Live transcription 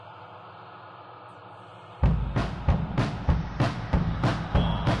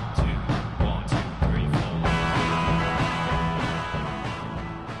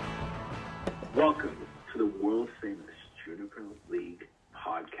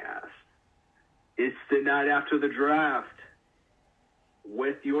It's the night after the draft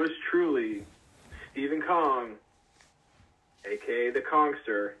with yours truly, Stephen Kong, a.k.a. the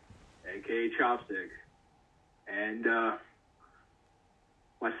Kongster, a.k.a. Chopstick, and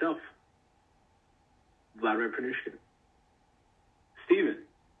myself, Vladimir Panushkin. Steven,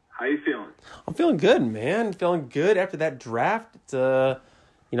 how you feeling? I'm feeling good, man. Feeling good after that draft. It's,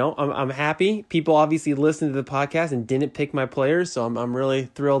 I'm happy. People obviously listened to the podcast and didn't pick my players, so I'm really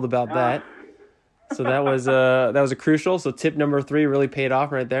thrilled about that. So that was a crucial. So tip number 3 really paid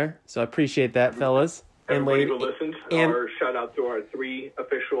off right there. So I appreciate that, fellas. Everybody who listened, our shout out to our 3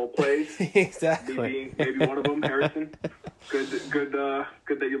 official plays. Exactly. Maybe one of them, Harrison. Good that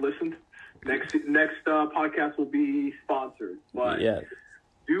you listened. Next podcast will be sponsored, but yeah.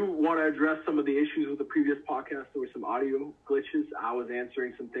 Do want to address some of the issues with the previous podcast. There were some audio glitches. I was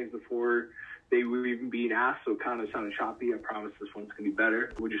answering some things before they were even being asked, so it kind of sounded choppy. I promise this one's going to be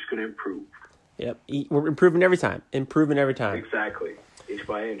better. We're just going to improve. Yep, we're improving every time. Exactly. Inch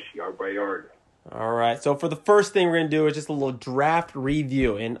by inch, yard by yard. All right, so for the first thing we're going to do is just a little draft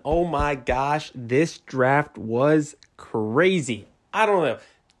review. And oh my gosh, this draft was crazy. I don't know.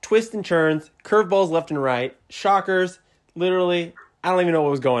 Twists and turns, curveballs left and right, shockers, literally, I don't even know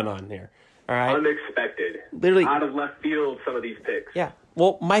what was going on here. All right. Unexpected. Literally. Out of left field, some of these picks. Yeah.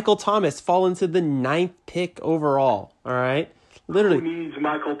 Well, Michael Thomas fall into the 9th pick overall. All right. Literally. Who needs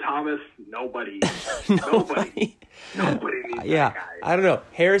Michael Thomas? Nobody. Nobody needs that guy. I don't know.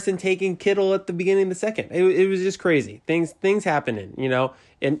 Harrison taking Kittle at the beginning of the second. It was just crazy. Things happening,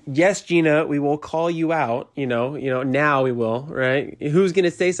 And yes, Gina, we will call you out, now we will, right? Who's going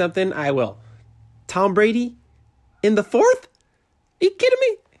to say something? I will. Tom Brady in the 4th? Are you kidding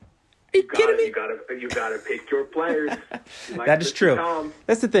me? You gotta pick your players. Like that is Mr. true. Tom.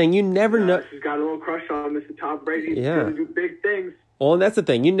 That's the thing. You never know. She's got a little crush on Mr. Tom Brady. He's Yeah. gonna do big things. Well, and that's the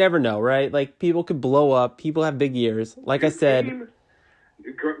thing. You never know, right? Like, people could blow up. People have big years. Like I said.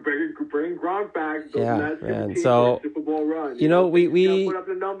 Bring Gronk back. Yeah, man. So, Super Bowl run. we put up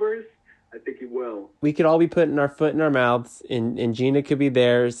the numbers. I think he will. We could all be putting our foot in our mouths, and Gina could be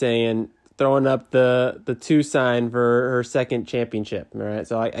there throwing up the 2 sign for her second championship. All right,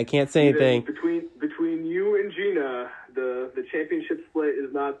 so I can't say anything. Between you and Gina, the championship split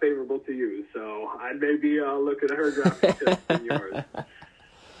is not favorable to you. So I may be looking at her draft tips than yours.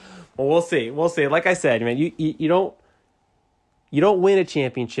 Well, we'll see. Like I said, man, you don't win a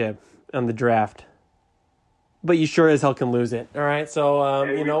championship on the draft, but you sure as hell can lose it. All right, so I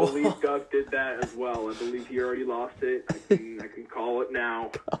believe Doug did that as well. I believe he already lost it. I can call it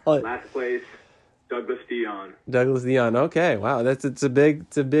now. Last place, Douglas Dion. Okay, wow, it's a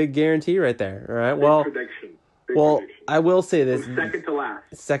big guarantee right there. All right, Big prediction. I will say this: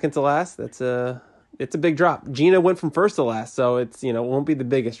 second to last. It's a big drop. Gina went from first to last, so it's it won't be the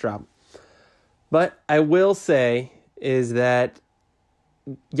biggest drop. But I will say is that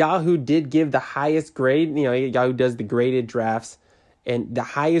Yahoo did give the highest grade. Yahoo does the graded drafts, and the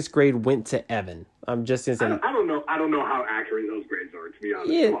highest grade went to Evan. I'm just gonna say. I don't know how accurate those grades are, to be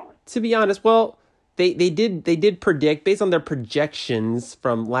honest. Yeah, to be honest, well, they did predict based on their projections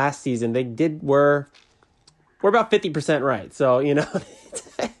from last season. We're about 50% right. So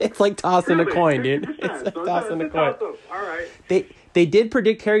it's like tossing a coin, dude. It's like tossing a coin. All right. They did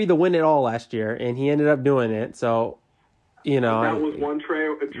predict Harry to win it all last year, and he ended up doing it. So. That was one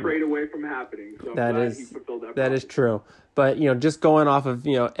trade away from happening. So that is true. But just going off of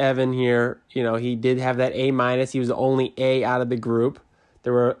Evan here, he did have that A-. He was the only A out of the group.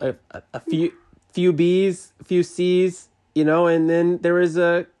 There were a few B's, a few C's, and then there was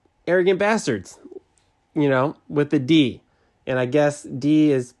arrogant bastards, with the D. And I guess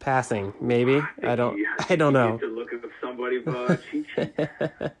D is passing, maybe. I don't know. To look at somebody cheat sheet.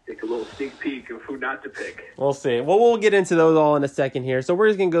 Take a little sneak peek of who not to pick. We'll see. Well, we'll get into those all in a second here. So we're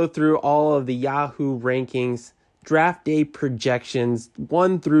just going to go through all of the Yahoo rankings, draft day projections,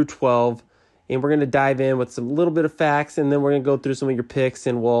 1 through 12. And we're going to dive in with some little bit of facts, and then we're going to go through some of your picks,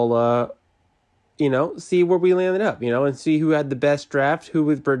 and we'll, see where we landed up, and see who had the best draft,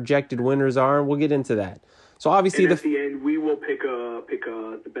 who the projected winners are, and we'll get into that. So obviously, at the end, we will pick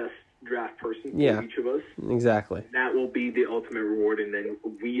the best draft person for each of us. Exactly. That will be the ultimate reward, and then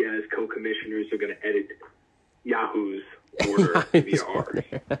we as co-commissioners are going to edit Yahoo's order via ours,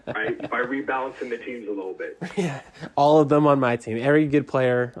 right? By rebalancing the teams a little bit. Yeah, all of them on my team. Every good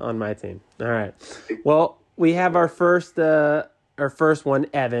player on my team. All right. Well, we have our first one,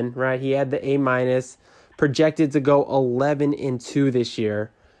 Evan. Right, he had the A-, projected to go 11-2 this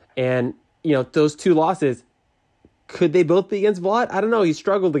year, and those 2 losses. Could they both be against Vlad? I don't know. He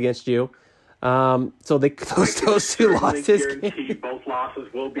struggled against you. So those 2 losses. Guarantee both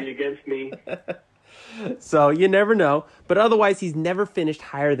losses will be against me. So you never know. But otherwise, he's never finished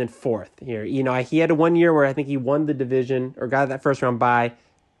higher than fourth here. He had a 1 year where I think he won the division or got that first round bye,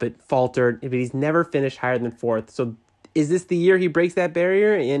 but faltered. But he's never finished higher than fourth. So is this the year he breaks that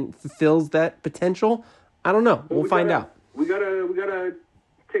barrier and fulfills that potential? I don't know. We'll find out. We gotta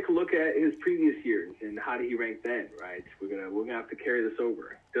take a look at his previous years and how did he rank then, right? We're gonna have to carry this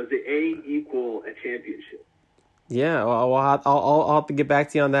over. Does the A equal a championship? Yeah, well, I'll have to get back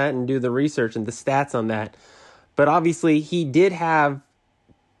to you on that and do the research and the stats on that. But obviously, he did have,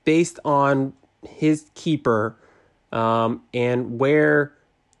 based on his keeper and where,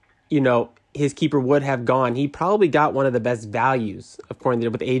 his keeper would have gone, he probably got one of the best values, according to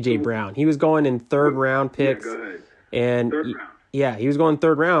with A.J. Brown. He was going in third round picks. Yeah, go ahead. And Third round. Yeah, he was going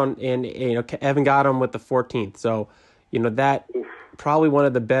third round, and Evan got him with the 14th. So, that probably one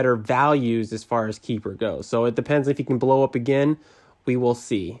of the better values as far as keeper goes. So it depends if he can blow up again. We will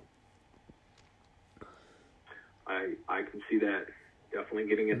see. I can see that. Definitely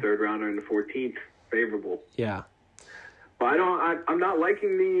getting a third rounder in the 14th, favorable. Yeah. But I'm not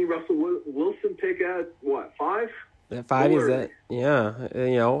liking the Russell Wilson pick at what, 5? At 5 is that? Yeah.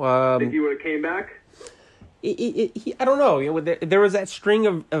 Think he would have came back? I don't know. There was that string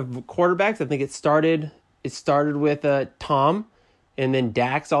of quarterbacks. I think it started with Tom, and then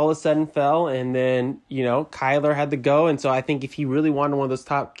Dax all of a sudden fell, and then Kyler had to go. And so I think if he really wanted one of those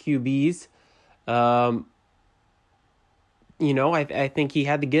top QBs, I think he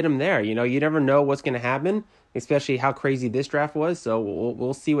had to get him there. You never know what's going to happen, especially how crazy this draft was. So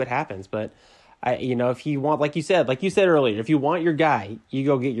we'll see what happens. But if you want, like you said earlier, if you want your guy, you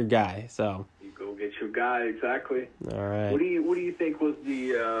go get your guy. So. Get your guy, exactly. All right. What do you think was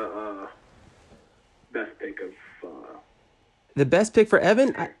the best pick of? The best pick for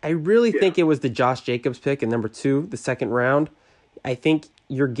Evan? I really think it was the Josh Jacobs pick in number 2, the second round. I think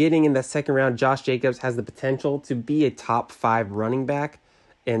you're getting in that second round. Josh Jacobs has the potential to be a top 5 running back,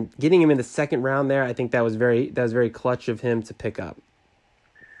 and getting him in the second round there, I think that was very clutch of him to pick up.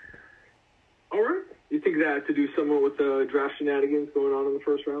 All right. You think that had to do somewhat with the draft shenanigans going on in the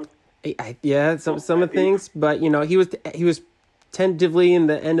first round? Some of things, but he was tentatively in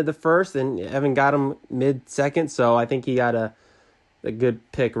the end of the first, and Evan got him mid-second, so I think he got a good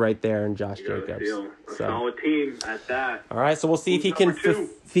pick right there in Josh Jacobs. A solid team at that. All right, so we'll see if he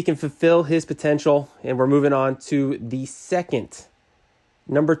can fulfill his potential, and we're moving on to the second,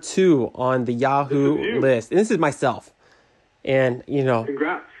 number 2 on the Yahoo list, and this is myself, and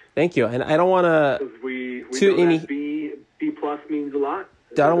congrats. Thank you, and I don't want to. We know that B plus means a lot.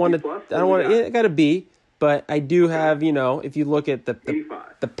 I don't want to. I got a B, but I do have. If you look at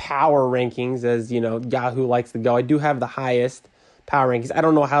the power rankings, as Yahoo likes to go, I do have the highest power rankings. I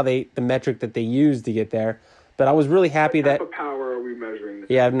don't know how the metric that they use to get there, but I was really happy that. What power are we measuring?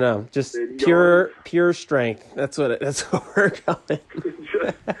 Yeah, no, just pure strength. That's what we're going.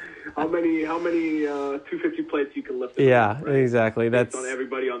 How many 250 plates you can lift? Yeah, right? Exactly. That's on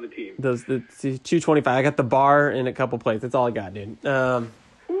everybody on the team. Those the 225. I got the bar and a couple plates. That's all I got, dude.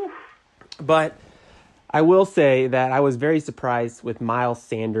 But I will say that I was very surprised with Miles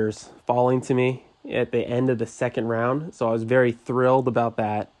Sanders falling to me at the end of the second round. So I was very thrilled about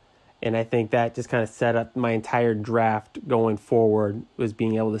that. And I think that just kind of set up my entire draft going forward, was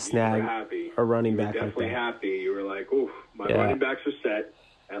being able to snag a running back like that. Definitely happy. You were like, oof, my running backs are set,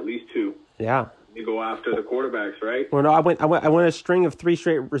 at least 2. Yeah. You go after the quarterbacks, right? Well, no, I went a string of 3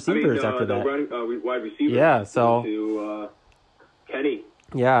 straight receivers after that. Wide receivers. Yeah, so. To Kenny.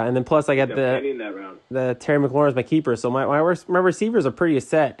 Yeah, and then plus I got the Terry McLaurin as my keeper. So my receivers are pretty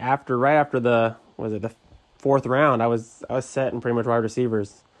set right after the 4th round. I was set in pretty much wide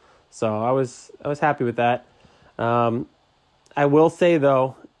receivers. So I was happy with that. I will say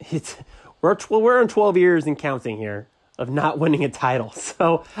though, we're in 12 years and counting here of not winning a title.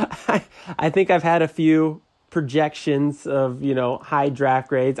 So I think I've had a few projections of, high draft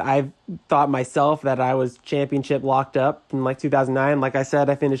grades. I've thought myself that I was championship locked up in like 2009. Like I said,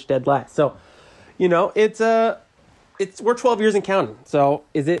 I finished dead last. So, we're 12 years and counting. So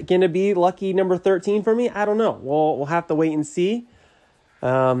is it going to be lucky number 13 for me? I don't know. We'll have to wait and see.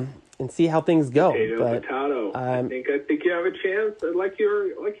 And see how things go. Potato. I think you have a chance. I like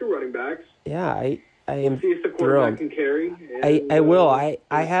your running backs. Yeah, I am see if the quarterback can carry. I will. I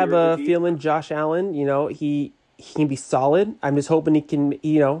have a feeling Josh Allen, he can be solid. I'm just hoping he can,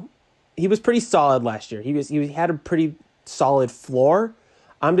 he was pretty solid last year. He had a pretty solid floor.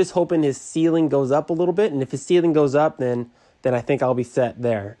 I'm just hoping his ceiling goes up a little bit, and if his ceiling goes up, then I think I'll be set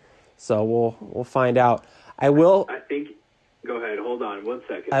there. So we'll find out. I think. Go ahead. Hold on 1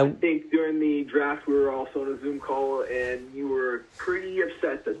 second. I think during the draft we were also on a Zoom call, and you were pretty upset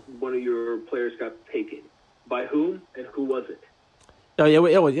upset that one of your players got taken. By whom and who was it? Oh yeah,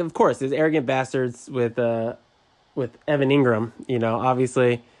 it was, of course. There's arrogant bastards with Evan Ingram.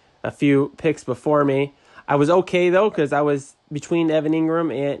 Obviously, a few picks before me. I was okay though because I was between Evan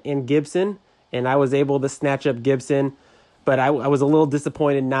Ingram and Gibson, and I was able to snatch up Gibson. But I was a little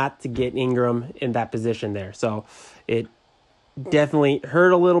disappointed not to get Ingram in that position there. So it definitely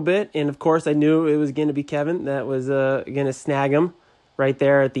hurt a little bit. And, of course, I knew it was going to be Kevin that was going to snag him right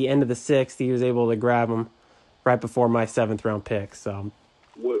there at the end of the 6th. He was able to grab him right before my 7th-round pick. So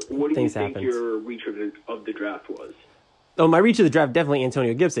what do you think your reach of the draft was? Oh, my reach of the draft, definitely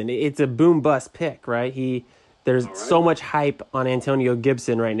Antonio Gibson. It's a boom-bust pick, right? There's so much hype on Antonio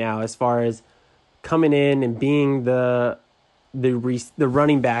Gibson right now as far as coming in and being the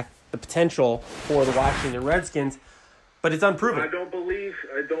running back, the potential for the Washington Redskins, but it's unproven. I don't believe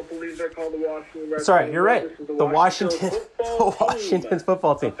they're called the Washington Redskins. Sorry, you're right. The Washington's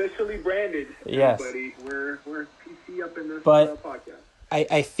football team. Officially branded. Yes. Everybody. We're PC up in this podcast.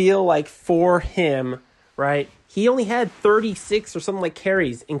 I feel like for him, right, he only had 36 or something like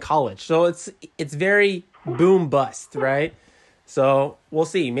carries in college. So it's very boom bust, right? So we'll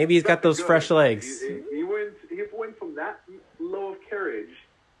see. Maybe he's got those fresh legs. He went from that low of carriage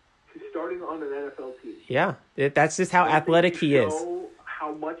to starting on an NFL team. Yeah, that's just how athletic he is.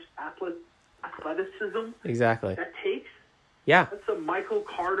 How much athleticism exactly that takes. Yeah, that's a Michael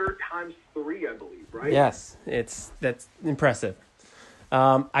Carter times 3, I believe, right? Yes, that's impressive.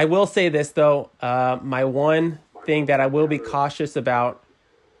 I will say this though, my one thing that I will be cautious about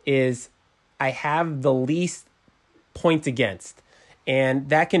is I have the least points against. And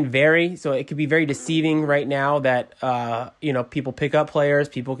that can vary, so it could be very deceiving right now that, people pick up players,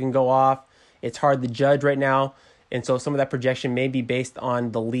 people can go off. It's hard to judge right now, and so some of that projection may be based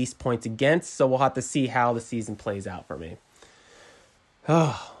on the least points against, so we'll have to see how the season plays out for me.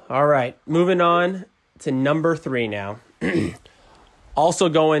 Oh, all right, moving on to number 3 now. Also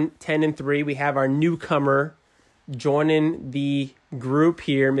going 10-3, we have our newcomer joining the group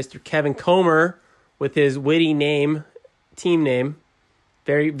here, Mr. Kevin Comer, with his witty team name.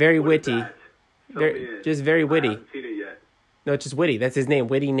 Very, very witty. Just very witty. I haven't seen it yet. No, it's just witty. That's his name.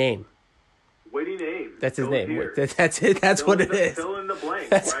 Witty name. Witty name. That's his name. That's it. That's what it is. Fill in the blank.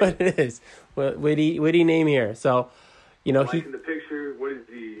 That's what it is. Witty name here. So, liking the picture. What is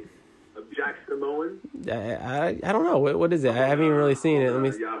he? Jack Samoan? I don't know. What is it? I haven't even really seen it. Let me.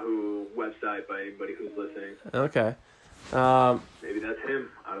 Yahoo website by anybody who's listening. Okay. Maybe that's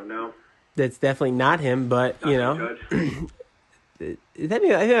him. I don't know. That's definitely not him, but I think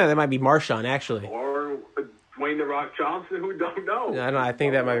that might be Marshawn, actually. Or Dwayne The Rock Johnson, who don't know. I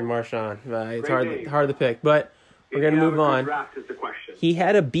think that might be Marshawn. It's hard to pick. But we're going to move on. Draft is the question. He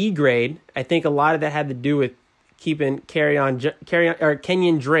had a B grade. I think a lot of that had to do with keeping Kenyon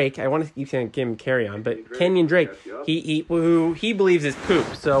Drake. I want to keep saying him Carry On, but Kenyon Drake, who he believes is poop.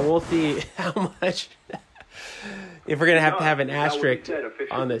 So we'll see how much. If we're going to have an asterisk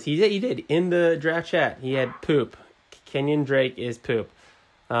on this. He did. In the draft chat, he had poop. Kenyon Drake is poop.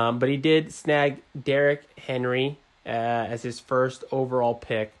 But he did snag Derrick Henry as his first overall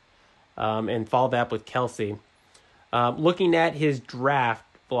pick and followed that up with Kelsey. Looking at his draft,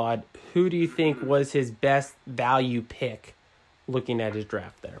 Vlad, who do you think was his best value pick looking at his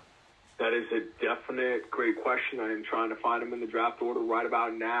draft there? That is a definite great question. I am trying to find him in the draft order right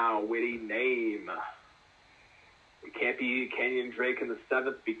about now. Witty name. It can't be Kenyon Drake in the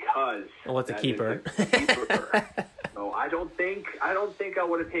 7th because it's a keeper. So I don't think I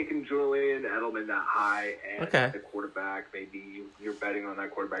would have taken Julian Edelman that high and the quarterback. Maybe you're betting on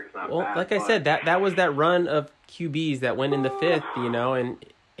that quarterback. It's not bad. Well, like I said, that was that run of QBs that went in the 5th,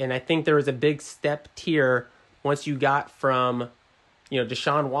 and I think there was a big step tier once you got from,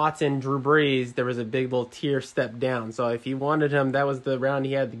 Deshaun Watson, Drew Brees. There was a big little tier step down. So if you wanted him, that was the round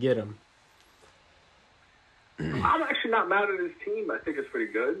he had to get him. I'm actually not mad at his team. I think it's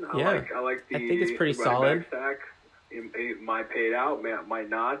pretty good. I like the. I think it's pretty solid. Stack. It might pay it out, might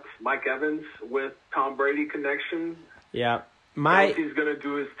not. Mike Evans with Tom Brady connection. Yeah, he's gonna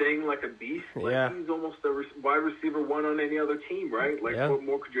do his thing like a beast. He's almost a wide receiver 1 on any other team, right? What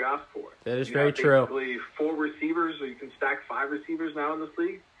more could you ask for? That is very true. Basically 4 receivers, or you can stack 5 receivers now in this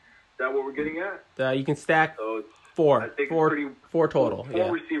league. Is that what we're getting at? You can stack 4. Four total.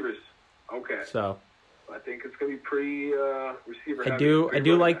 4 receivers. Okay. So. I think it's going to be pretty receiver heavy. I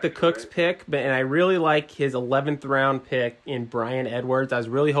do like the Cooks pick, and I really like his 11th round pick in Bryan Edwards. I was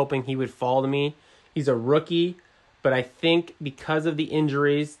really hoping he would fall to me. He's a rookie, but I think because of the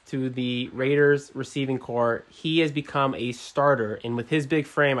injuries to the Raiders receiving core, he has become a starter. And with his big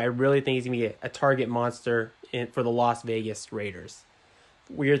frame, I really think he's going to be a target monster for the Las Vegas Raiders.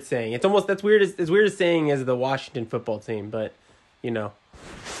 weird saying. That's weird as weird as saying as the Washington football team, but we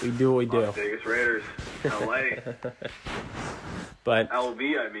do what we do. Las Vegas Raiders, L.A. But LV,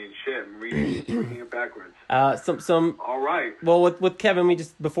 I mean, shit, I'm reading it backwards. Some. All right. Well, with Kevin,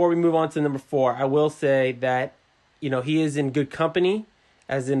 before we move on to number 4, I will say that he is in good company,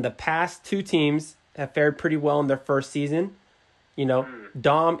 as in the past 2 teams have fared pretty well in their first season.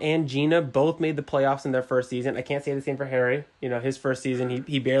 Dom and Gina both made the playoffs in their first season. I can't say the same for Harry. His first season,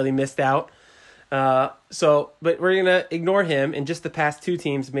 he barely missed out. But we're going to ignore him. And just the past 2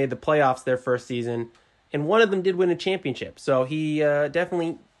 teams made the playoffs their first season. And one of them did win a championship. So he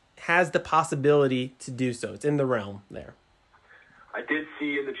definitely has the possibility to do so. It's in the realm there. I did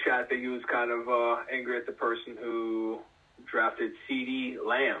see in the chat that he was kind of angry at the person who drafted CeeDee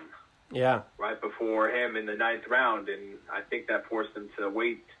Lamb. Yeah. Right before him in the 9th round. And I think that forced him to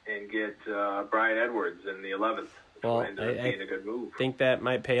wait and get Bryan Edwards in the 11th. Well, ended up being a good move. I think that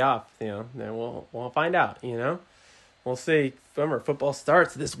might pay off. Then we'll find out. We'll see. Remember, football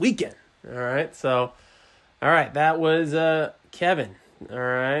starts this weekend. All right. So, all right, that was Kevin. All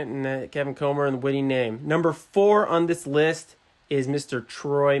right, and Kevin Comer and the witty name. Number 4 on this list is Mr.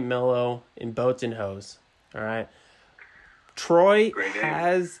 Troy Mello in Boats and Hose. All right. Troy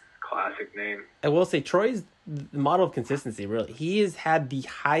has... Classic name. I will say Troy's the model of consistency, really. He has had the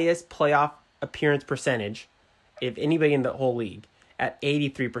highest playoff appearance percentage of anybody in the whole league at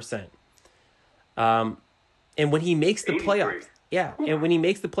 83%. And when he makes the 83. playoffs... Yeah, and when he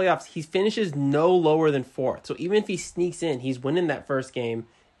makes the playoffs, he finishes no lower than 4th. So even if he sneaks in, he's winning that first game,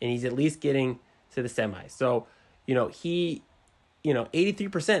 and he's at least getting to the semis. So, he,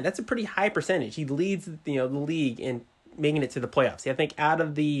 83%, that's a pretty high percentage. He leads, the league in making it to the playoffs. I think out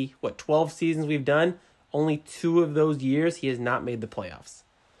of the, 12 seasons we've done, only 2 of those years he has not made the playoffs.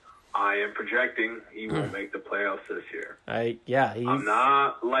 I am projecting he will make the playoffs this year. I'm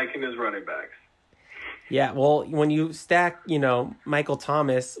not liking his running backs. Yeah, well, when you stack, Michael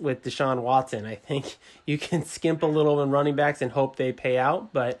Thomas with Deshaun Watson, I think you can skimp a little in running backs and hope they pay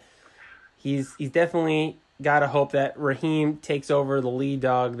out. But he's definitely got to hope that Raheem takes over the lead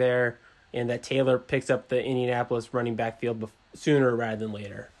dog there and that Taylor picks up the Indianapolis running back field sooner rather than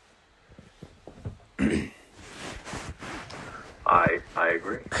later. I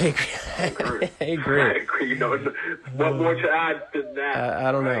agree. I agree. What more to add to that?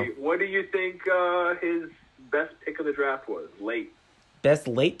 I don't know. What do you think his best pick of the draft was? Late. Best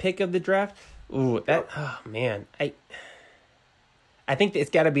late pick of the draft? Ooh, man. I think it's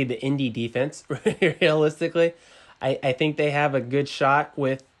got to be the Indy defense, realistically. I think they have a good shot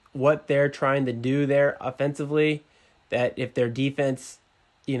with what they're trying to do there offensively, that if their defense,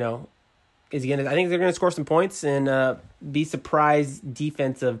 is I think they're going to score some points and be surprised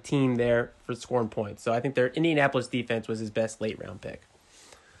defensive team there for scoring points. So I think their Indianapolis defense was his best late round pick.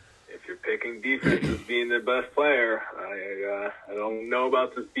 If you're picking defense as being their best player, I don't know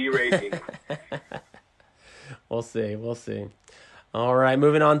about this B rating. We'll see. All right,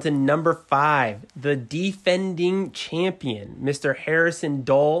 moving on to number 5, the defending champion, Mr. Harrison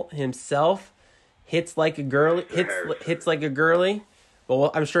Dole himself, hits like a girly.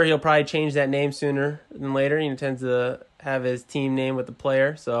 Well, I'm sure he'll probably change that name sooner than later. He tends to have his team name with the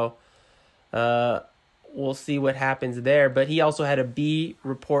player, so we'll see what happens there. But he also had a B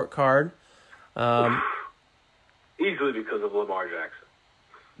report card. Easily because of Lamar Jackson.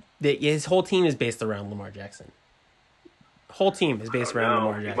 His whole team is based around Lamar Jackson. Whole team is based around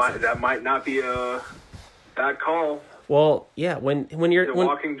Lamar Jackson. That might not be a bad call. Well, yeah, when you're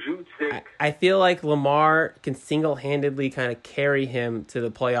walking jute stick. I feel like Lamar can single-handedly kind of carry him to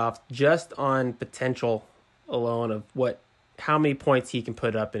the playoffs just on potential alone of how many points he can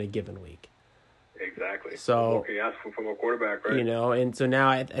put up in a given week. Exactly. So what can you ask from a quarterback, right? And so now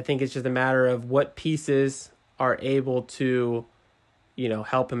I think it's just a matter of what pieces are able to,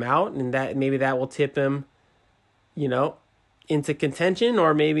 help him out, and that maybe that will tip him, into contention,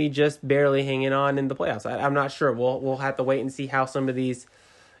 or maybe just barely hanging on in the playoffs. I'm not sure. We'll have to wait and see how some of these,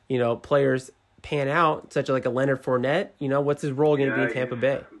 players pan out, such like a Leonard Fournette. What's his role going to be in Tampa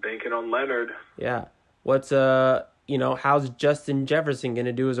Bay? Banking on Leonard. Yeah. What's how's Justin Jefferson going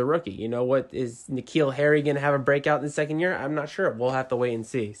to do as a rookie? What is N'Keal Harry going to have a breakout in the second year? I'm not sure. We'll have to wait and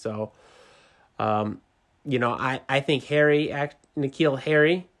see. So, I think N'Keal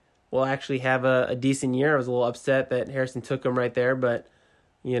Harry will actually have a decent year. I was a little upset that Harrison took him right there, but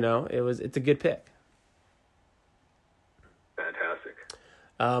it's a good pick. Fantastic.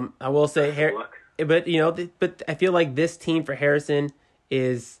 I will say but I feel like this team for Harrison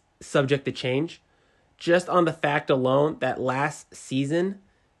is subject to change, just on the fact alone that last season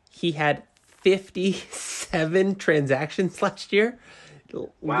he had 57 transactions last year.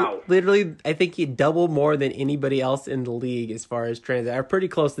 Wow. Literally, I think he doubled more than anybody else in the league as far as transactions. Are pretty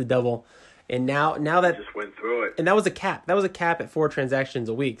close to double. And now that just went through it. And that was a cap. That was a cap at 4 transactions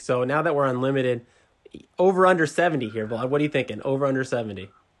a week. So now that we're unlimited, over under 70 here, Vlad. What are you thinking? Over under 70?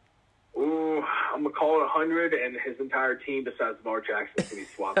 Ooh, I'm gonna call it 100, and his entire team besides Lamar Jackson can be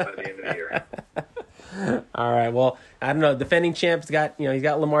swapped by the end of the year. All right. Well, I don't know. Defending champ's got he's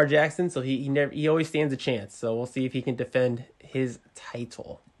got Lamar Jackson, so he always stands a chance. So we'll see if he can defend his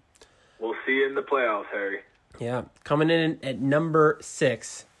title. We'll see you in the playoffs, Harry. Yeah, coming in at number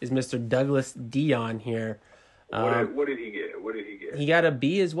 6 is Mr. Douglas Dion here. What did he get? What did he get? He got a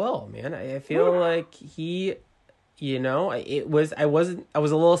B as well, man. I feel like he, I was a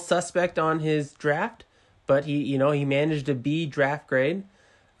little suspect on his draft, but he managed a B draft grade.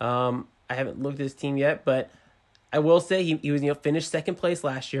 I haven't looked at his team yet, but I will say he was finished second place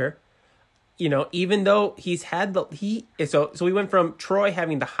last year. Even though he's had so we went from Troy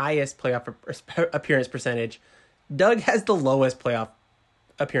having the highest playoff appearance percentage. Doug has the lowest playoff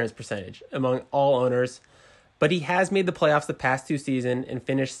appearance percentage among all owners, but he has made the playoffs the past 2 seasons and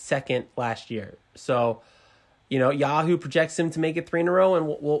finished second last year. So, Yahoo projects him to make it 3 in a row, and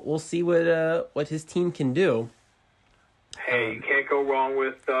we'll see what his team can do. Hey, you can't go wrong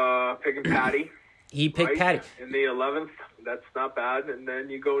with picking Patty. He picked Patty in the 11th. That's not bad, and then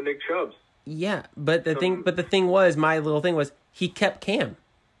you go Nick Chubbs. Yeah, but the thing was, my little thing was he kept Cam,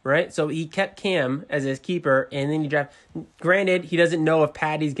 right? So he kept Cam as his keeper, and then you draft. Granted, he doesn't know if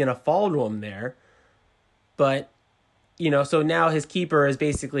Patty's gonna fall to him there, but so now his keeper is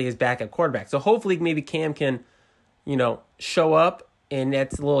basically his backup quarterback. So hopefully, maybe Cam can, show up, and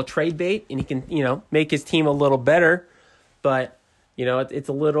that's a little trade bait, and he can make his team a little better. But it's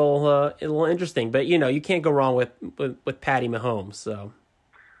a little interesting. But you can't go wrong with Patty Mahomes. So.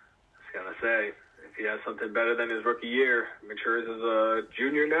 Gonna say, if he has something better than his rookie year, make sure this is a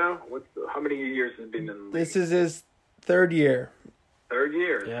junior now. How many years has he been in the league? This is his 3rd year. 3rd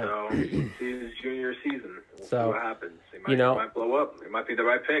year, yeah. So let's see his junior season. We'll see what happens. He might blow up. It might be the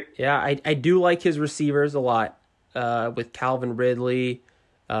right pick. Yeah, I do like his receivers a lot. With Calvin Ridley,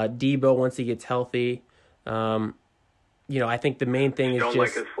 Debo once he gets healthy. I think the main thing is just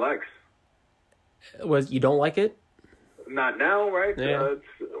like his flex. You don't like it? Not now, right? Yeah.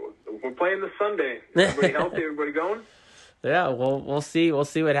 We're playing this Sunday. Everybody healthy? Everybody going? Yeah, well, we'll see. We'll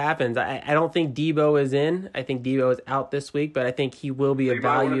see what happens. I don't think Debo is in. I think Debo is out this week, but I think he will be a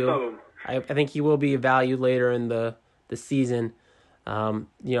value. I think he will be a value later in the season. I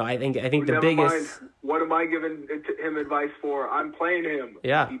think the biggest. Mind, what am I giving him advice for? I'm playing him.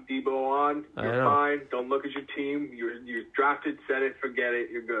 Yeah. Keep Debo on. You're fine. Don't look at your team. You're drafted. Set it. Forget it.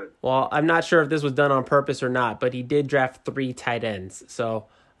 You're good. Well, I'm not sure if this was done on purpose or not, but he did draft 3 tight ends. So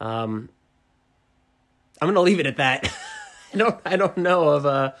I'm going to leave it at that. I don't know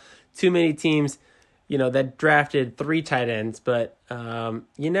of too many teams, that drafted 3 tight ends, but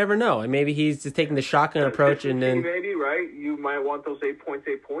you never know. And maybe he's just taking the shotgun approach, and then maybe right. You might want those 8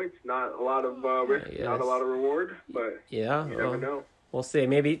 points. Not a lot of risk, not a lot of reward, but you never know. We'll see.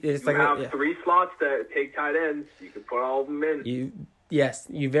 Maybe it's you have 3 slots that take tight ends. You can put all of them in. Yes,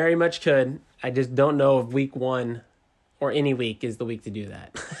 you very much could. I just don't know if week 1 or any week is the week to do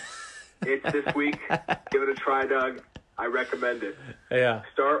that. It's this week. Give it a try, Doug. I recommend it. Yeah.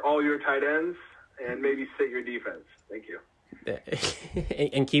 Start all your tight ends and maybe sit your defense. Thank you.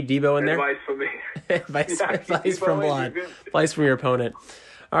 And keep Debo in there? Advice from me. Advice from Vlad. Advice from your opponent.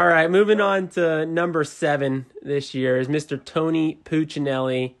 All right, moving on to number 7 this year is Mr. Tony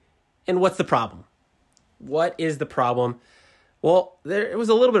Puccinelli. And what's the problem? What is the problem? Well, there was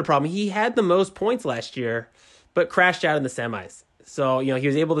a little bit of problem. He had the most points last year, but crashed out in the semis. So, he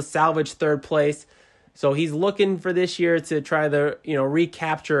was able to salvage 3rd place. So he's looking for this year to try to,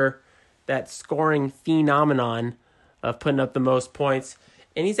 recapture that scoring phenomenon of putting up the most points.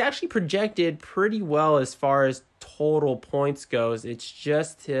 And he's actually projected pretty well as far as total points goes. It's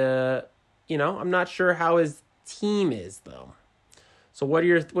just, I'm not sure how his team is, though. So what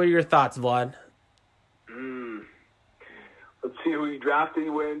are your thoughts, Vlad? Let's see who he drafted. He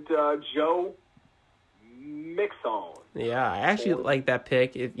went Joe Mixon. Yeah, I actually like that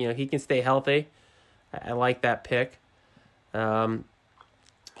pick. If he can stay healthy, I like that pick. Went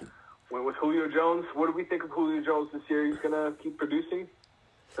with Julio Jones. What do we think of Julio Jones this year? He's gonna keep producing.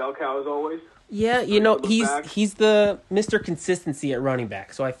 Bell cow as always. Yeah, he's the Mr. Consistency at running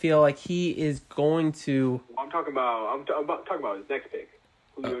back. So I feel like he is going to. I'm talking about his next pick,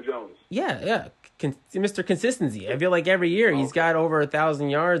 Julio Jones. Yeah. Mr. Consistency. I feel like every year he's got over 1,000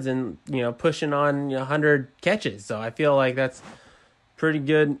 yards and pushing on 100 catches. So I feel like that's pretty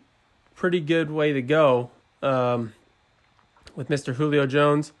good way to go. with Mr. Julio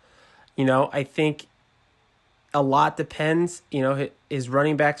Jones. I think a lot depends. His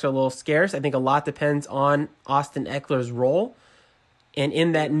running backs are a little scarce. I think a lot depends on Austin Eckler's role and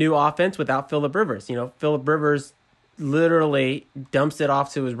in that new offense without Phillip Rivers. Phillip Rivers literally dumps it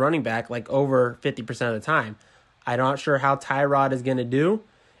off to his running back like over 50% of the time. I'm not sure how Tyrod is going to do.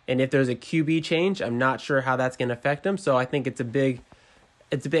 And if there's a QB change, I'm not sure how that's going to affect him. So I think it's a good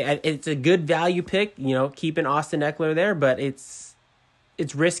value pick, keeping Austin Eckler there, but it's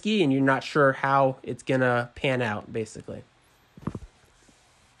risky and you're not sure how it's going to pan out, basically.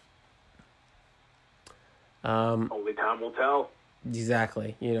 Only time will tell.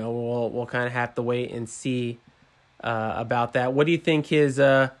 Exactly. We'll kind of have to wait and see about that. What do you think his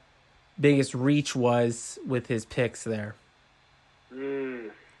biggest reach was with his picks there?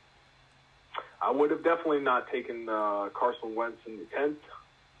 I would have definitely not taken Carson Wentz in the 10th.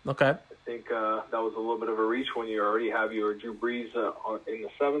 Okay. I think that was a little bit of a reach when you already have your Drew Brees in the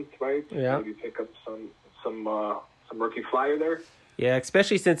 7th, right? Yeah. Maybe pick up some rookie flyer there. Yeah,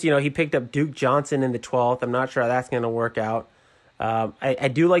 especially since he picked up Duke Johnson in the 12th. I'm not sure how that's going to work out. I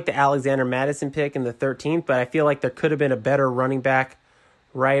do like the Alexander Madison pick in the 13th, but I feel like there could have been a better running back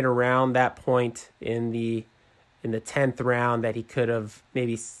right around that point in the 10th round that he could have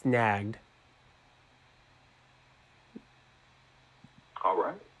maybe snagged. All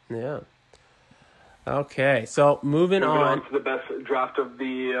right. Yeah. Okay, so moving on to the best draft of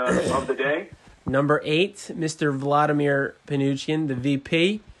the day. Number 8, Mr. Vladimir Panuchin, the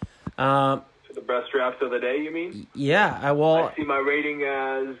VP. So the best draft of the day, you mean? Yeah, I see my rating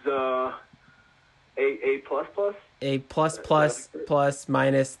as A plus plus. A plus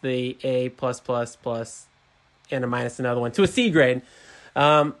minus the A plus and a minus another one to a C grade.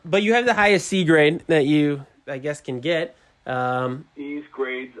 But you have the highest C grade that you, I guess, can get. These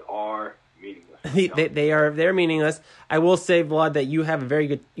grades are meaningless. They're meaningless. I will say, Vlad, that you've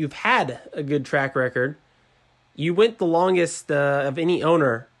had a good track record. You went the longest of any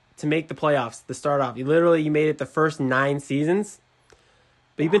owner to make the playoffs to start off. You made it the first 9 seasons,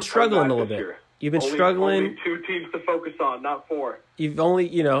 but you've been struggling a little bit. You've been struggling. Only 2 teams to focus on, not 4. You've only,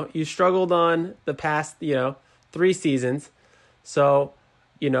 you struggled on the past, 3 seasons. So,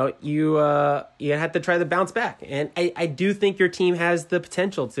 you have to try to bounce back. And I do think your team has the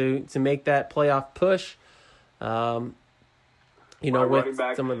potential to make that playoff push, with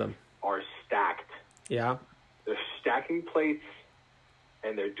some of them. Are stacked. Yeah. They're stacking plates,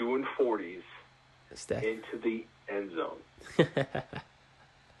 and they're doing 40s into the end zone.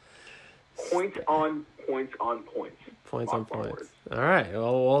 Points on points on points. Points on points. All right.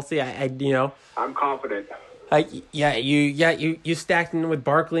 Well, we'll see. I'm confident. You stacked in with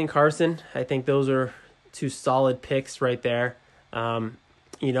Barkley and Carson. I think those are 2 solid picks right there. And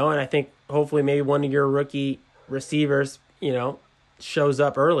I think hopefully maybe one of your rookie receivers, shows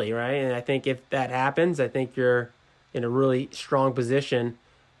up early, right? And I think if that happens, I think you're in a really strong position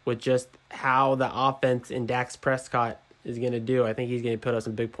with just how the offense and Dax Prescott is going to do. I think he's going to put up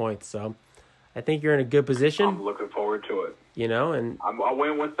some big points. So I think you're in a good position. I'm looking forward to it. And I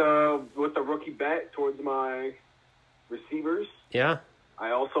went with the rookie bet towards my receivers. Yeah.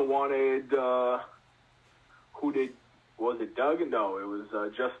 I also wanted was it Doug? No, it was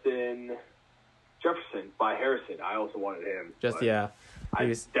Justin Jefferson by Harrison. I also wanted him. I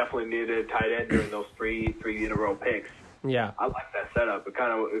definitely needed a tight end during those three in a row picks. Yeah. I like that setup. It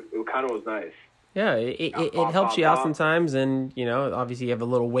kind of was nice. Yeah, it helps you out sometimes, and obviously you have a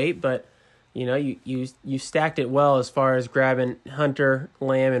little weight, but you stacked it well as far as grabbing Hunter,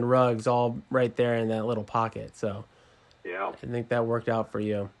 Lamb, and Ruggs all right there in that little pocket. So yeah, I think that worked out for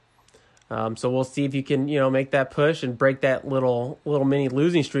you. So we'll see if you can make that push and break that little mini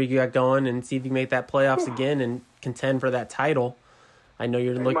losing streak you got going, and see if you can make that playoffs again and contend for that title. I know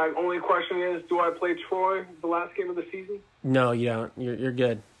you're looking. My only question is, do I play Troy the last game of the season? No, you don't. You're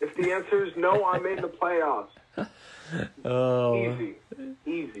good. If the answer is no, I'm in the playoffs. Oh,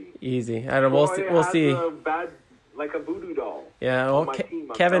 easy. I don't. We'll see. Like a voodoo doll. Yeah. Well,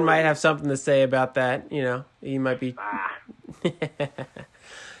 Kevin might have something to say about that. He might be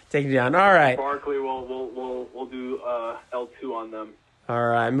take you down. All right. Barkley, we'll do L2 on them. All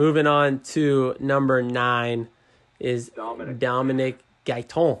right. Moving on to number 9 is Dominic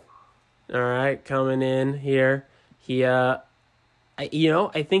Gaiton. All right, coming in here. He, I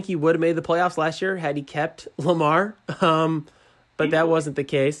think he would have made the playoffs last year had he kept Lamar, but that wasn't the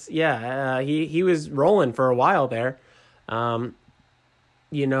case. Yeah, he was rolling for a while there, and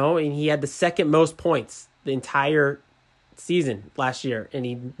he had the second most points the entire season last year, and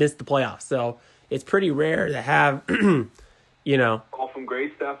he missed the playoffs. So it's pretty rare to have, All from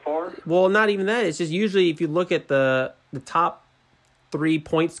grace that far? Well, not even that. It's just usually if you look at the top 3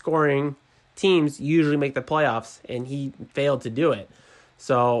 point scoring teams usually make the playoffs, and he failed to do it.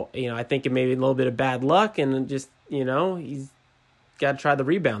 So, I think it may be a little bit of bad luck, and just, he's got to try the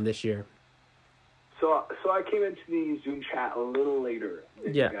rebound this year. So I came into the Zoom chat a little later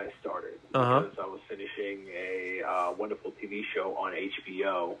than you guys started because I was finishing a wonderful TV show on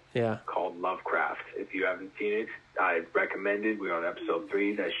HBO called Lovecraft. If you haven't seen it, I recommend it. We're on episode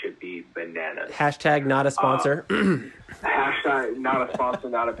 3. That should be bananas. Hashtag not a sponsor. Hashtag not a sponsor,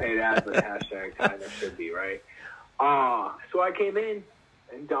 not a paid ad, but hashtag kind of should be, right? So I came in,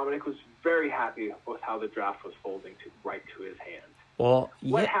 and Dominic was very happy with how the draft was folding right to his hands. Well,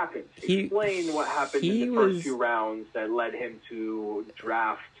 what happened? Explain what happened in the first few rounds that led him to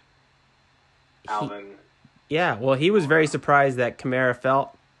draft Alvin. He was very surprised that Kamara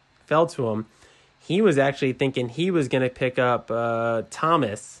fell to him. He was actually thinking he was going to pick up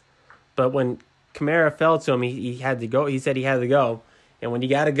Thomas, but when Kamara fell to him, he had to go. He said he had to go, and when you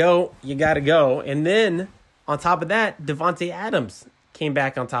got to go, you got to go. And then on top of that, Devontae Adams came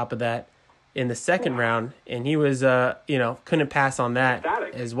back on top of that in the second round, and he was, couldn't pass on that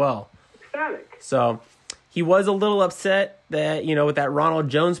as well. Ecstatic. So he was a little upset that, with that Ronald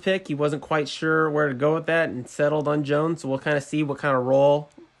Jones pick, he wasn't quite sure where to go with that and settled on Jones. So we'll kind of see what kind of role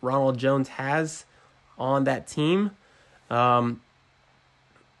Ronald Jones has on that team. And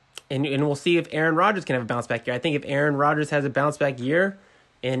we'll see if Aaron Rodgers can have a bounce back year. I think if Aaron Rodgers has a bounce back year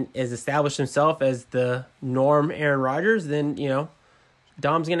and has established himself as the norm Aaron Rodgers, then,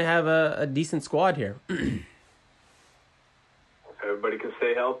 Dom's going to have a decent squad here. If everybody can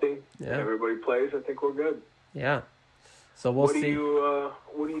stay healthy, and everybody plays, I think we're good. Yeah. So we'll see.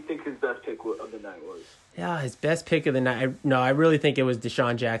 What do you think his best pick of the night was? Yeah, his best pick of the night. I really think it was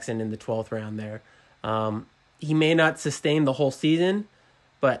Deshaun Jackson in the 12th round there. He may not sustain the whole season,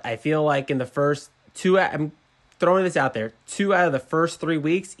 but I feel like in the first I'm throwing this out there, 2 out of the first 3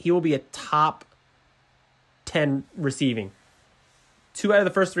 weeks, he will be a top 10 receiving. 2 out of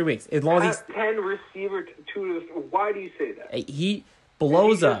the first 3 weeks. As long as he's 10 receiver, why do you say that? He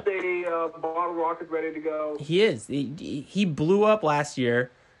blows up. Is he just a bottle rocket ready to go? He is. He blew up last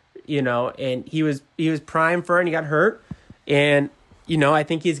year, and he was primed for it, and he got hurt. And, I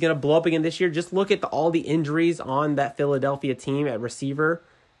think he's going to blow up again this year. Just look at all the injuries on that Philadelphia team at receiver,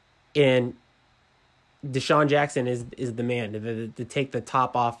 and Deshaun Jackson is the man to take the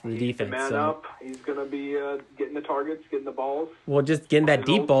top off the defense. The man up. He's going to be getting the targets, getting the balls. Well, just getting that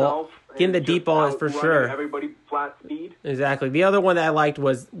deep ball. Getting the deep ball is for sure. Everybody flat speed. Exactly. The other one that I liked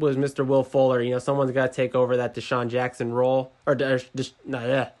was Mr. Will Fuller. Someone's got to take over that Deshaun Jackson role. Or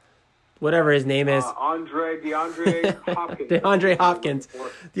whatever his name is. DeAndre Hopkins.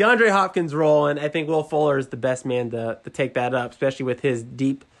 DeAndre Hopkins role, and I think Will Fuller is the best man to take that up, especially with his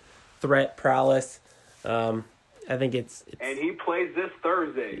deep threat prowess. I think it's and he plays this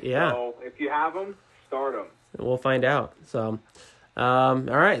Thursday. Yeah. So if you have him, start him. We'll find out. So, all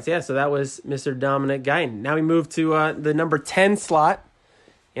right. So that was Mr. Dominic Guyton. Now we move to the number 10 slot,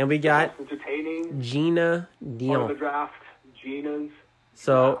 and we got Gina Dion. Part of the draft, Gina's.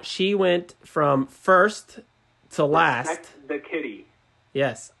 So she went from first to last. Respect the kitty.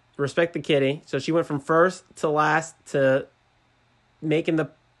 Yes, respect the kitty. So she went from first to last to making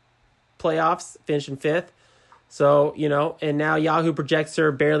the playoffs, finishing 5th. So, and now Yahoo projects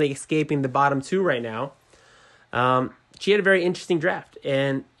her barely escaping the bottom 2 right now. She had a very interesting draft,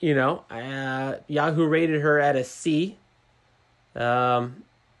 and, Yahoo rated her at a C,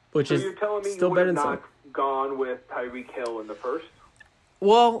 which is you're telling me still you better would than not gone with Tyreek Hill in the first?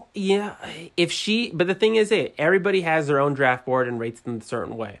 Well, yeah, but the thing is, everybody has their own draft board and rates them a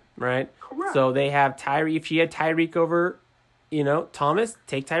certain way, right? Correct. So they have Tyreek. If she had Tyreek over, Thomas,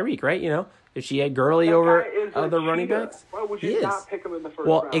 take Tyreek, right? If she had Gurley over other running backs, why would you not pick him in the first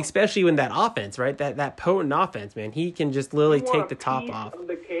round? round? Especially in that offense, right? That potent offense, man. He can just literally take the top off. Of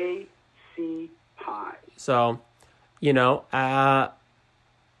the KC pie. So, it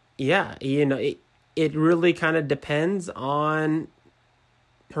really kind of depends on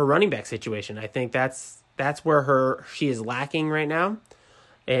her running back situation. I think that's where she is lacking right now,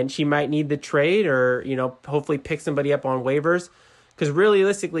 and she might need the trade or hopefully pick somebody up on waivers, because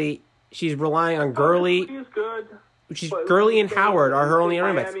realistically she's relying on Gurley. She's good. Gurley and Howard are her only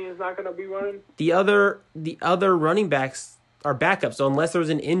running backs. Miami is not going to be running. The other running backs are backups. So unless there's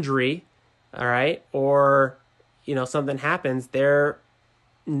an injury, all right, or something happens, their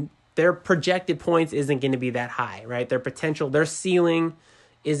projected points isn't going to be that high, right? Their ceiling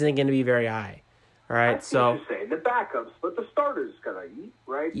isn't going to be very high, All right, I see what you're saying. The backups, but the starters gotta eat,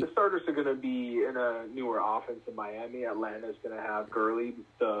 right? The starters are gonna be in a newer offense in Miami. Atlanta's gonna have Gurley,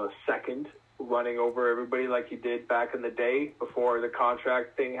 the second, running over everybody like he did back in the day before the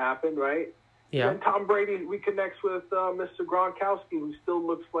contract thing happened, right? Yeah. And Tom Brady reconnects with Mr. Gronkowski, who still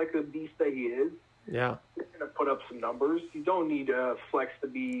looks like the beast that he is. Yeah. You're going to put up some numbers. You don't need flex to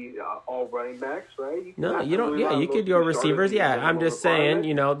be all running backs, right? You don't. Yeah, you could go receivers. Yeah, I'm just saying,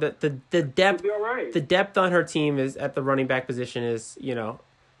 that the depth, right. the depth on her team is at the running back position is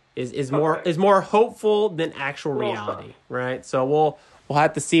more hopeful than actual reality, right? So we'll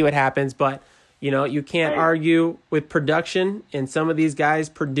have to see what happens, but you can't argue with production, and some of these guys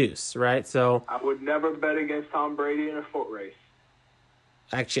produce, right? So I would never bet against Tom Brady in a foot race.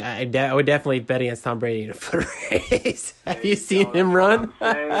 Actually, I would definitely bet against Tom Brady in a foot race. Have you seen him run?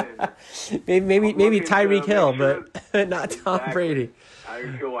 maybe Tyreek Hill, but not Tom Brady.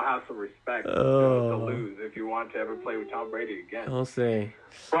 Tyreek Hill will have some respect to lose if you want to ever play with Tom Brady again. We'll see.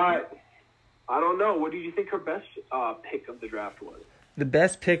 But I don't know. What did you think her best pick of the draft was? The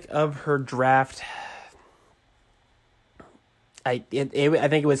best pick of her draft, I think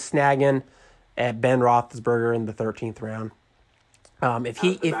it was snagging at Ben Roethlisberger in the 13th round.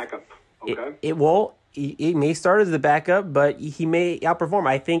 Backup. Okay. It may start as the backup, but he may outperform.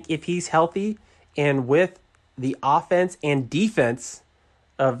 I think if he's healthy and with the offense and defense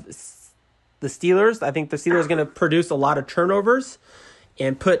of the Steelers, I think the Steelers are going to produce a lot of turnovers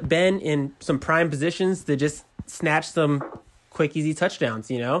and put Ben in some prime positions to just snatch some quick, easy touchdowns,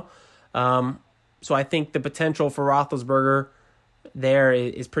 So I think the potential for Roethlisberger there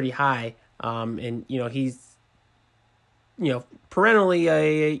is pretty high. And he's, perennially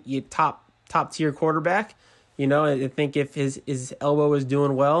a top tier quarterback. I think if his elbow is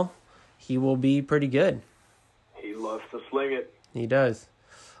doing well, he will be pretty good. He loves to sling it. He does.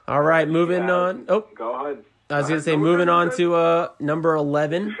 All right, moving on. Oh, go ahead. I was going to say, moving on to number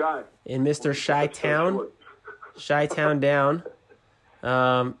 11 in Mr. Chi-Town. Chi-Town down.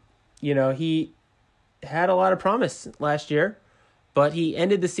 He had a lot of promise last year, but he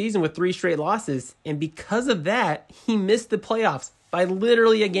ended the season with 3 straight losses, and because of that, he missed the playoffs by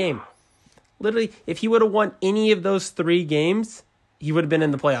literally a game. Literally, if he would have won any of those 3 games, he would have been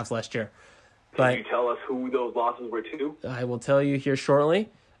in the playoffs last year. But can you tell us who those losses were to? I will tell you here shortly.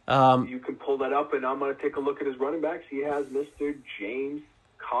 You can pull that up, and I'm going to take a look at his running backs. He has Mr. James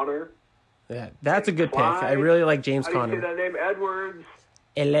Conner. Yeah, that's a good pick. I really like James Conner. How do you say that name? Edwards.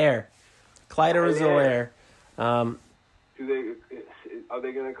 Hilaire. Clyde Edwards-Hilaire. Are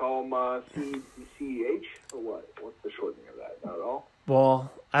they going to call him CEH or what? What's the shortening of that? Not at all.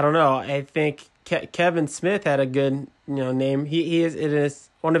 Well, I don't know. I think Kevin Smith had a good name. He is it is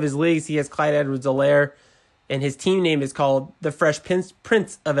one of his leagues. He has Clyde Edwards-Hilaire, and his team name is called the Fresh Prince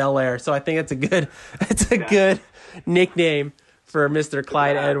of Bel-Air. So I think it's a good nickname for Mr.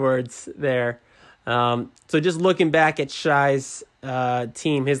 Clyde Edwards there. So just looking back at Shi's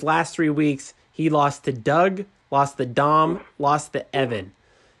team, his last 3 weeks, he lost to Doug, lost to Dom, lost to Evan.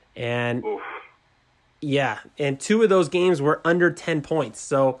 And yeah, and 2 of those games were under 10 points.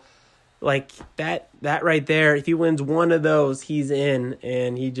 So like that right there, if he wins one of those, he's in,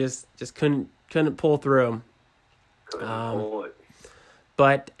 and he just couldn't pull through.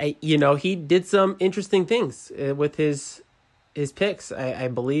 But he did some interesting things with his picks. I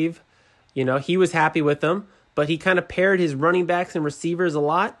believe, he was happy with them, but he kind of paired his running backs and receivers a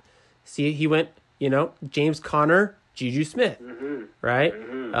lot. See, he went, James Conner, Juju Smith, right?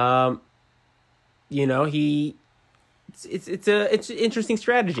 Mm-hmm. It's an interesting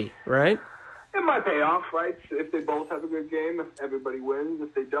strategy, right? It might pay off, right? If they both have a good game, if everybody wins.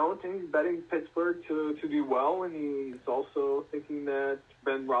 If they don't, and he's betting Pittsburgh to do well, and he's also thinking that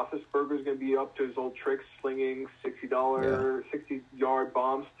Ben Roethlisberger is going to be up to his old tricks, slinging $60-yard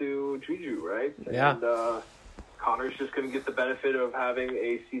bombs to Juju, right? Yeah. And Connor's just going to get the benefit of having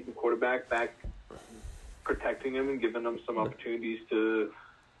a seasoned quarterback back protecting him and giving him some opportunities to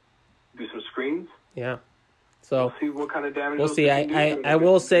do some screens. Yeah. So we'll see what kind of damage. We'll see. I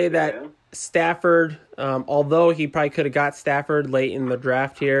will say that Stafford, although he probably could have got Stafford late in the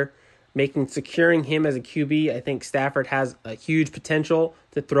draft here, securing him as a QB, I think Stafford has a huge potential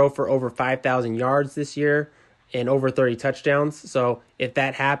to throw for over 5,000 yards this year and over 30 touchdowns. So if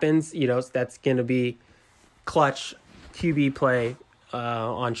that happens, that's going to be clutch QB play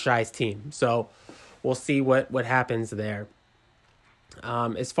on Shi's team. So we'll see what happens there.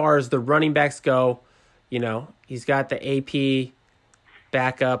 As far as the running backs go, he's got the AP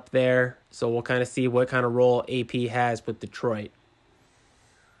back up there, so we'll kind of see what kind of role AP has with Detroit.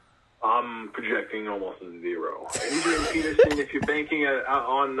 I'm projecting almost a 0. Adrian Peterson, if you're banking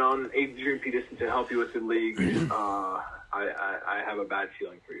on Adrian Peterson to help you with the league, I have a bad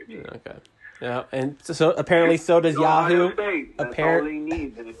feeling for your team. Okay. Yeah, and so apparently so does Yahoo. That's all he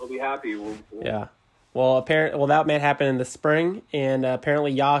needs, and he'll be happy. Yeah. Well, that might happen in the spring, and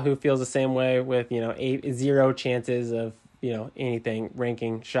apparently Yahoo feels the same way with 0 chances of anything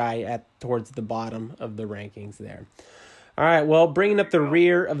ranking shy towards the bottom of the rankings there. All right. Well, bringing up the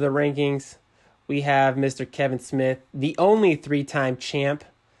rear of the rankings, we have Mr. Kevin Smith, the only 3-time champ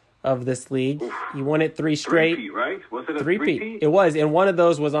of this league. He won it 3 straight. 3-peat, right? Was it a 3-peat? It was, and one of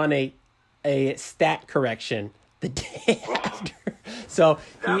those was on a stat correction the day after. So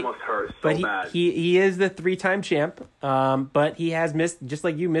that must hurt so but bad. He is the 3-time champ, but he has missed, just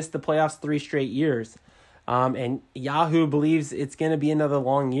like you, missed the playoffs 3 straight years. And Yahoo believes it's going to be another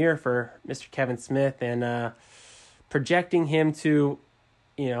long year for Mr. Kevin Smith, and projecting him to,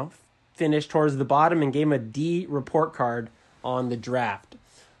 finish towards the bottom, and gave him a D report card on the draft.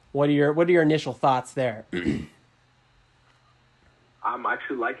 What are your initial thoughts there? I'm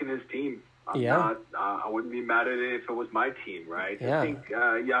actually liking his team. I wouldn't be mad at it if it was my team, right? Yeah. I think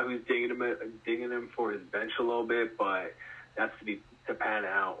Yahoo's dinging him for his bench a little bit, but that's to pan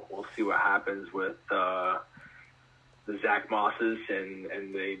out. We'll see what happens with the Zach Mosses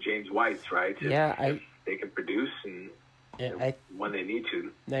and the James Whites, right? If they can produce when they need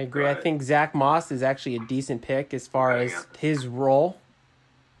to. I agree. I think Zach Moss is actually a decent pick as far as his role.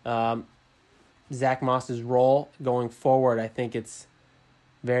 Zach Moss's role going forward, I think it's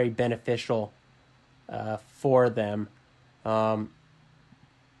very beneficial for them. And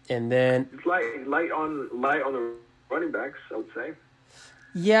then it's light on the running backs, I would say.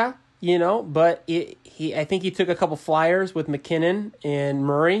 Yeah, but I think he took a couple flyers with McKinnon and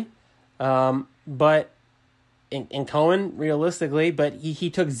Murray, but and Cohen realistically, but he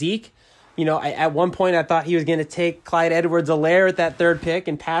took Zeke. At one point I thought he was going to take Clyde Edwards-Helaire at that 3rd pick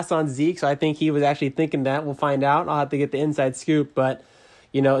and pass on Zeke, so I think he was actually thinking that. We'll find out. I'll have to get the inside scoop, but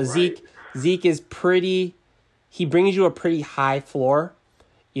Zeke is pretty. He brings you a pretty high floor.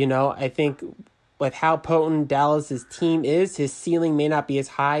 I think with how potent Dallas's team is, his ceiling may not be as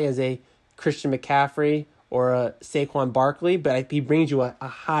high as a Christian McCaffrey or a Saquon Barkley, but he brings you a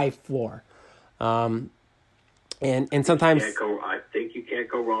high floor. And sometimes I think you can't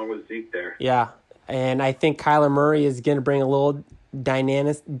go wrong with Zeke there. Yeah, and I think Kyler Murray is going to bring a little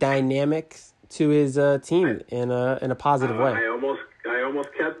dynamics to his team in a positive way. I almost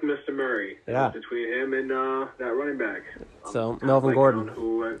kept Mr. Murray. Yeah. Between him and that running back. So Melvin Gordon,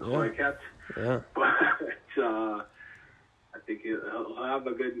 who I kept. Yeah. But I think he'll have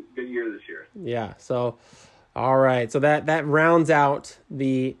a good year this year. Yeah. So, all right. So that rounds out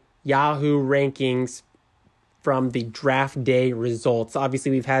the Yahoo rankings from the draft day results. Obviously,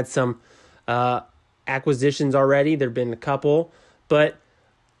 we've had some acquisitions already. There have been a couple, but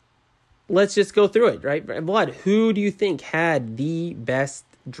let's just go through it, right? Blood, who do you think had the best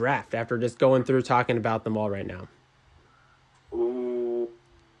draft after just going through talking about them all right now? Ooh,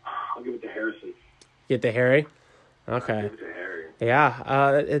 I'll give it to Harrison. Get the Harry? Okay. I'll give it to Harry.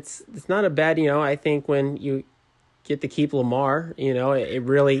 Yeah, it's not a bad, I think when you get to keep Lamar, it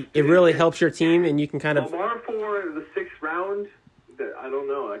really helps your team, and you can kind of Lamar for the 6th round. I don't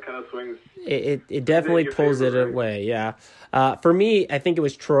know. That kind of swings. It definitely pulls it away. Yeah. For me, I think it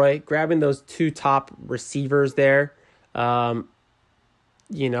was Troy grabbing those 2 top receivers there.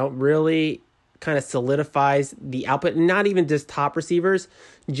 Really kind of solidifies the output. Not even just top receivers,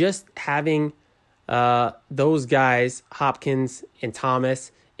 just having those guys, Hopkins and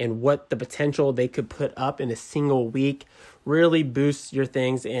Thomas, and what the potential they could put up in a single week really boosts your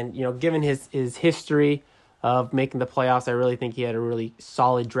things. And, given his history of making the playoffs, I really think he had a really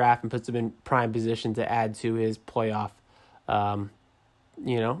solid draft and puts him in prime position to add to his playoff,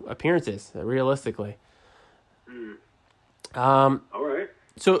 appearances, realistically. All right.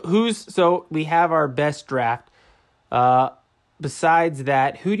 So we have our best draft. Besides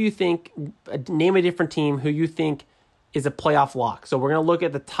that, who do you think, name a different team who you think is a playoff lock? So we're going to look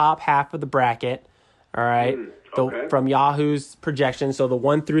at the top half of the bracket, all right, Okay. From Yahoo's projection, so the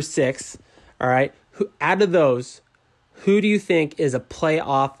 1 through 6, all right. Out of those, who do you think is a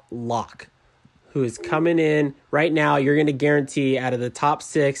playoff lock? Who is coming in right now? You're going to guarantee out of the top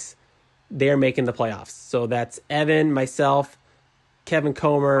 6, they're making the playoffs. So that's Evan, myself, Kevin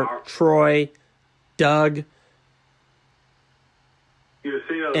Comer, Troy, Doug,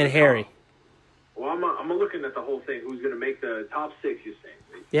 and Harry. Well, I'm looking at the whole thing. Who's going to make the top 6? You're saying?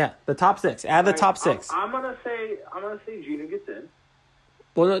 Yeah, the top 6. Add the top 6. I'm gonna say Gino gets in.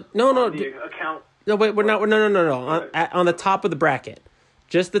 Well, no. The account. No, wait, we're not. No. On the top of the bracket,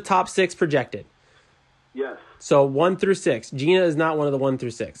 Just the top 6 projected. Yes. So 1 through 6. Gina is not one of the 1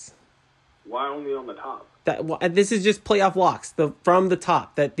 through 6. Why only on the top? This is just playoff locks from the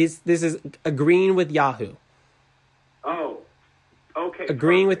top. That this is agreeing with Yahoo. Oh, okay.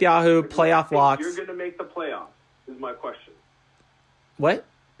 Agreeing with Yahoo, playoff locks. You're going to make the playoffs, is my question. What?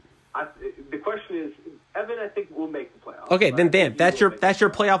 The question is, Evan, I think, will make the playoffs. Okay, then bam. That's your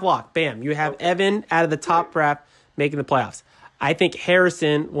playoff lock. Bam. You have Evan out of the top bracket making the playoffs. I think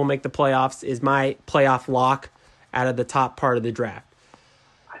Harrison will make the playoffs is my playoff lock out of the top part of the draft.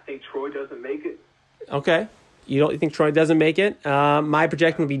 I think Troy doesn't make it. Okay. You think Troy doesn't make it? My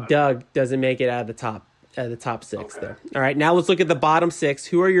projection would be Doug doesn't make it out of the top 6 there. All right, now let's look at the bottom 6.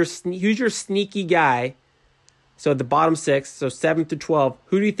 Who's your sneaky guy? So the bottom 6, so 7 through 12,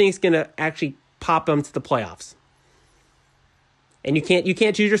 who do you think is going to actually pop them to the playoffs? And you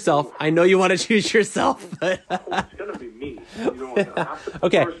can't choose yourself. I know you want to choose yourself, but it's going to be me.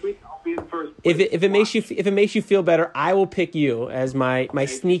 Okay. First week, I'll be in first if it makes you feel better, I will pick you as my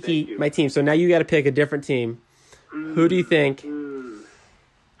sneaky my team. So now you got to pick a different team. Who do you think? I'm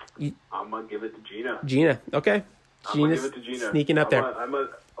gonna give it to Gina. Gina, okay. Gina's give it to Gina. Sneaking up there. I'm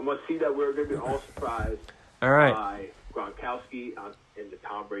gonna see that we're gonna be all surprised. All right. By Gronkowski and the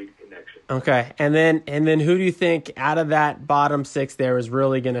Tom Brady connection. Okay, and then who do you think out of that bottom 6 there is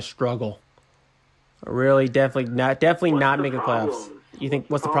really gonna struggle? Really, definitely not making playoffs. You think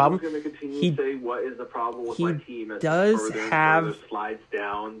what's the problem? He say what is the problem with my team as further slides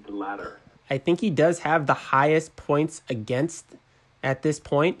down the ladder. I think he does have the highest points against at this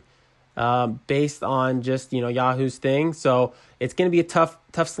point, based on just Yahoo's thing. So it's going to be a tough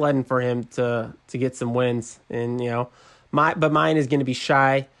sledding for him to get some wins. And but mine is going to be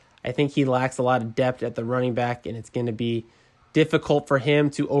shy. I think he lacks a lot of depth at the running back, and it's going to be difficult for him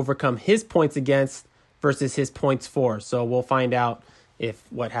to overcome his points against versus his points for. So we'll find out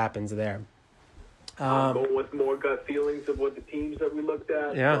what happens there. I'm going with more gut feelings of what the teams that we looked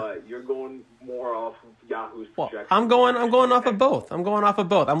at, but you're going more off of Yahoo's projection. I'm going off of both.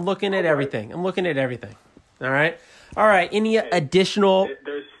 I'm looking at everything. All right. Any additional?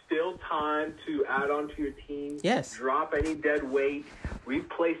 There's still time to add on to your team. Yes. Drop any dead weight.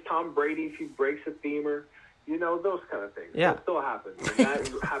 Replace Tom Brady if he breaks a femur. Those kind of things. Yeah. That still happens. And that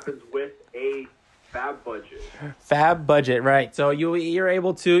happens with a Fab budget, right. So you're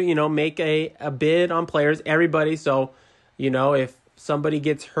able to, make a bid on players, everybody. So, if somebody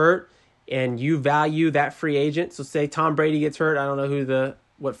gets hurt and you value that free agent, so say Tom Brady gets hurt, I don't know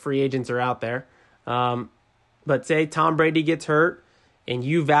what free agents are out there. But say Tom Brady gets hurt and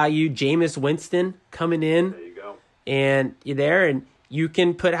you value Jameis Winston coming in. There you go. And you're there and you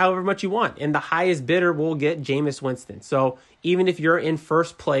can put however much you want. And the highest bidder will get Jameis Winston. So even if you're in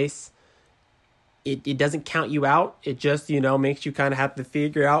first place, it doesn't count you out. It just, makes you kind of have to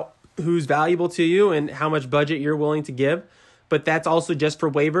figure out who's valuable to you and how much budget you're willing to give. But that's also just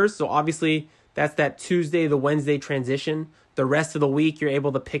for waivers. So obviously that's that Tuesday to Wednesday transition. The rest of the week, you're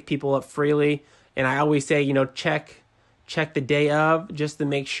able to pick people up freely. And I always say, check the day of just to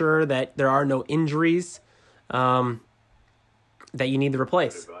make sure that there are no injuries that you need to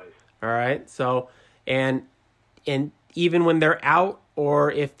replace. All right. So, and even when they're out,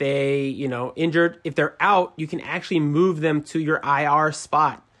 or if they, injured, if they're out, you can actually move them to your IR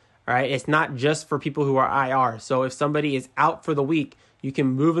spot. All right. It's not just for people who are IR. So if somebody is out for the week, you can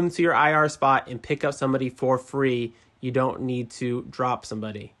move them to your IR spot and pick up somebody for free. You don't need to drop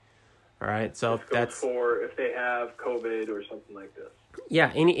somebody. All right. So that's for if they have COVID or something like this.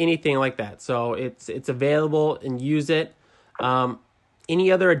 Yeah. Anything like that. So it's available and use it.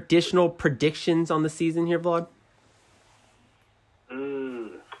 Any other additional predictions on the season here, Vlad?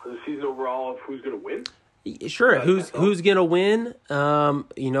 The season overall of who's going to win? Sure. Who's going to win?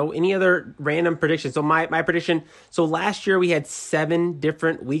 Any other random predictions? So my prediction, so last year we had 7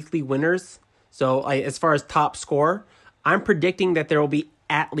 different weekly winners. So as far as top score, I'm predicting that there will be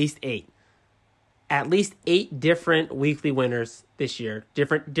at least 8. At least 8 different weekly winners this year.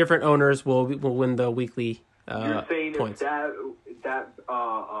 Different owners will win the weekly You're saying points. It's that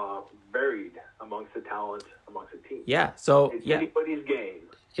varied amongst the talent amongst the team. Yeah. So it's anybody's game.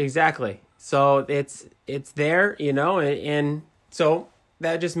 Exactly. So it's there, and so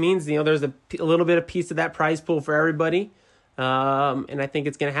that just means, there's a little bit of piece of that prize pool for everybody. And I think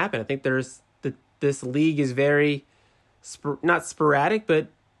it's going to happen. I think this league is very not sporadic, but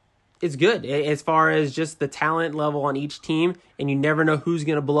it's good as far as just the talent level on each team, and you never know who's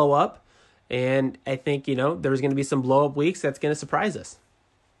going to blow up. And I think, there's going to be some blow up weeks that's going to surprise us.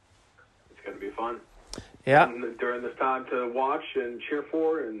 It's going to be fun. Yeah. And during this time to watch and cheer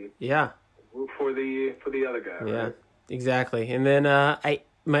for and root for the other guy. Yeah. Right? exactly. And then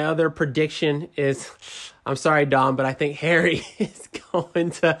my other prediction is, I'm sorry, Dom, but I think Harry is going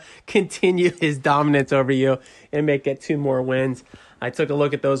to continue his dominance over you and make it 2 more wins. I took a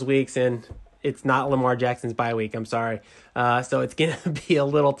look at those weeks, and it's not Lamar Jackson's bye week. I'm sorry. So it's going to be a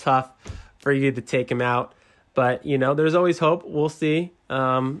little tough for you to take him out. But, there's always hope. We'll see.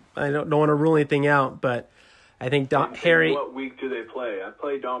 I don't want to rule anything out, but I think Harry... What week do they play? I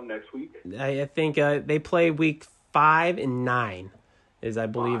play Dom next week. I think they play week 5 and 9 is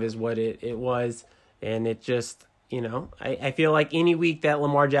what it was. And it just, I feel like any week that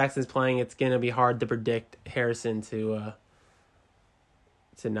Lamar Jackson's playing, it's going to be hard to predict Harrison to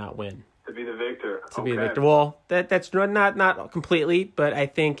not win. To be the victor. To be the victor. Well, that's not completely, but I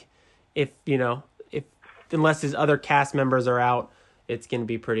think if unless his other cast members are out, it's going to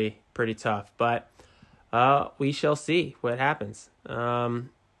be pretty tough. But we shall see what happens.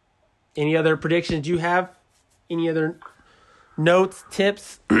 Any other predictions you have? Any other notes,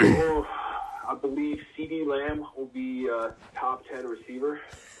 tips? I believe CeeDee Lamb will be top 10 receiver.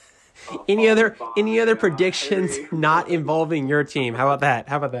 Any other predictions not involving your team? How about that?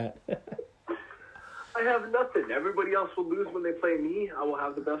 I have nothing. Everybody else will lose when they play me. I will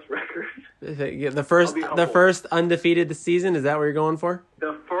have the best record. The first undefeated this season. Is that what you're going for?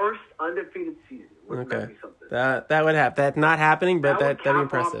 The first undefeated season. Wouldn't that be something? That would happen. That's not happening, but that'd be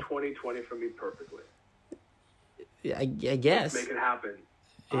impressive. 2020 for me perfectly. Yeah, I guess. Make it happen.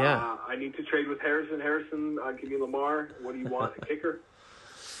 Yeah. I need to trade with Harrison. Harrison, give me Lamar. What do you want? A kicker?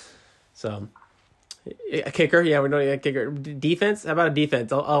 So, a kicker? Yeah, we don't need a kicker. Defense? How about a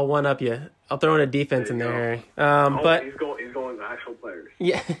defense? I'll one up you. I'll throw in a defense in there, Harry. But he's going to actual players.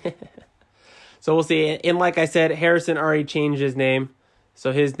 Yeah. So we'll see. And like I said, Harrison already changed his name,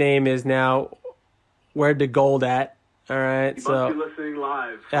 so his name is now Where the Gold At. All right. He must be listening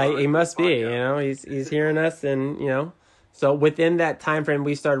live. He must be. He's hearing us, and So within that time frame,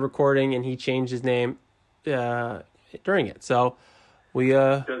 we started recording, and he changed his name during it. So we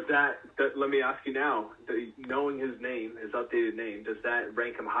does that? Let me ask you now. Knowing his name, his updated name, does that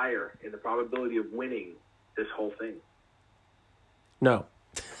rank him higher in the probability of winning this whole thing? No.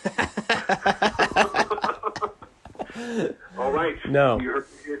 All right. No. You heard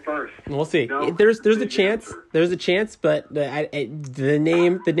it here first. We'll see. No, there's a chance. Answer. There's a chance, but the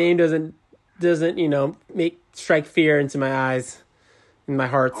name doesn't strike fear into my eyes, in my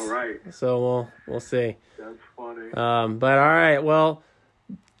heart. All right. So we'll see. That's funny. But all right. Well,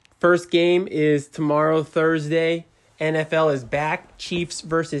 first game is tomorrow, Thursday. NFL is back. Chiefs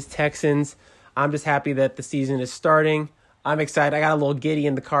versus Texans. I'm just happy that the season is starting. I'm excited. I got a little giddy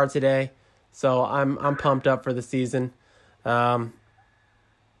in the car today, so I'm pumped up for the season. Yeah,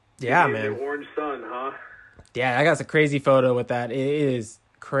 man. The orange sun, huh? Yeah, I got a crazy photo with that. It is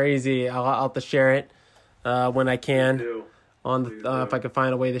crazy. I'll have to share it when I can. On the if I could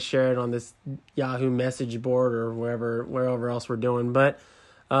find a way to share it on this Yahoo message board or wherever else we're doing. But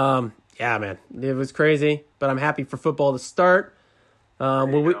yeah, man, it was crazy. But I'm happy for football to start.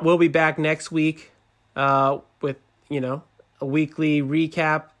 We'll be back next week with a weekly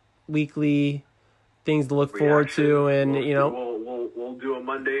recap, weekly things to look forward to, and we'll do a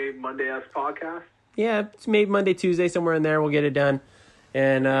Monday-esque podcast. Yeah, it's maybe Monday, Tuesday, somewhere in there. We'll get it done,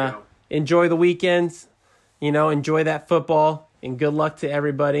 and enjoy the weekends. Enjoy that football, and good luck to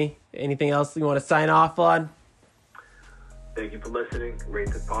everybody. Anything else you want to sign off on? Thank you for listening.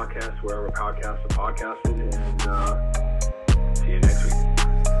 Rate the podcast wherever podcasts are podcasted, and see you next week.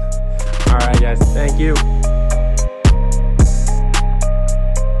 All right, guys. Thank you.